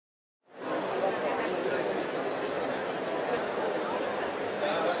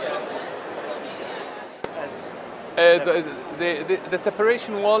The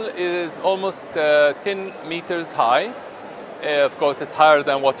separation wall is almost 10 meters high. Of course, it's higher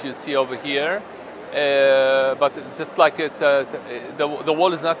than what you see over here. But it's just like the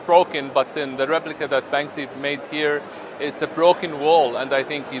wall is not broken, but in the replica that Banksy made here, it's a broken wall, and I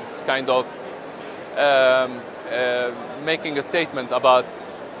think he's kind of making a statement about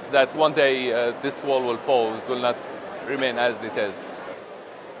that one day this wall will fall, it will not remain as it is.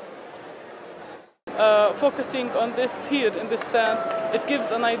 Focusing on this here in this stand, it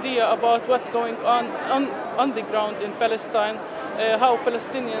gives an idea about what's going on the ground in Palestine, how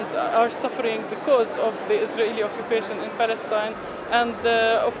Palestinians are suffering because of the Israeli occupation in Palestine, and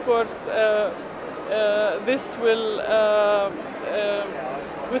of course this will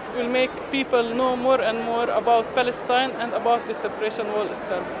make people know more and more about Palestine and about the separation wall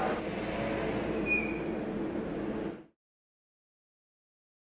itself.